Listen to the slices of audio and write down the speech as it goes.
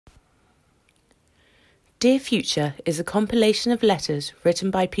Dear Future is a compilation of letters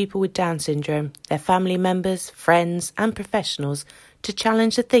written by people with Down syndrome, their family members, friends and professionals to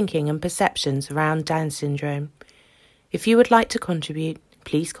challenge the thinking and perceptions around Down syndrome. If you would like to contribute,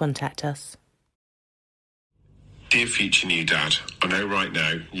 please contact us. Dear future new dad, I know right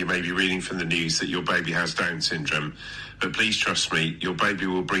now you may be reading from the news that your baby has Down syndrome, but please trust me, your baby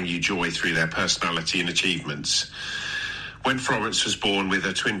will bring you joy through their personality and achievements. When Florence was born with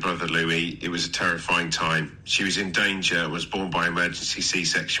her twin brother Louis, it was a terrifying time. She was in danger and was born by emergency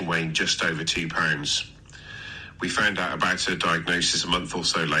C-section weighing just over 2 pounds. We found out about her diagnosis a month or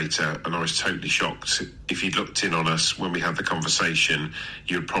so later, and I was totally shocked. If you'd looked in on us when we had the conversation,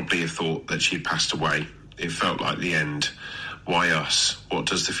 you'd probably have thought that she'd passed away. It felt like the end. Why us? What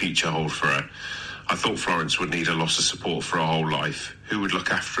does the future hold for her? I thought Florence would need a lot of support for her whole life. Who would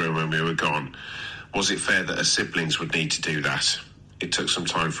look after her when we were gone? Was it fair that her siblings would need to do that? It took some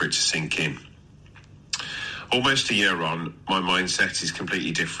time for it to sink in. Almost a year on, my mindset is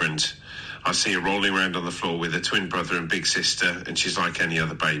completely different. I see her rolling around on the floor with her twin brother and big sister, and she's like any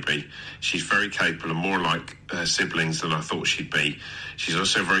other baby. She's very capable and more like her siblings than I thought she'd be. She's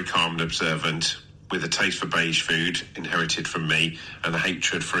also very calm and observant, with a taste for beige food, inherited from me, and a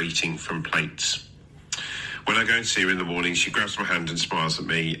hatred for eating from plates. When I go and see her in the morning, she grabs my hand and smiles at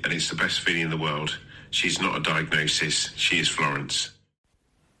me, and it's the best feeling in the world. She's not a diagnosis, she is Florence.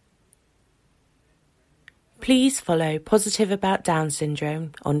 Please follow Positive About Down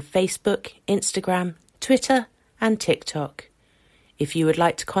Syndrome on Facebook, Instagram, Twitter and TikTok. If you would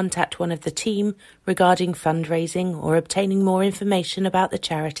like to contact one of the team regarding fundraising or obtaining more information about the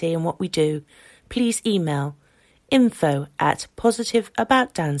charity and what we do, please email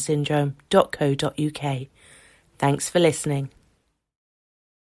info@positiveaboutdownsyndrome.co.uk. Thanks for listening.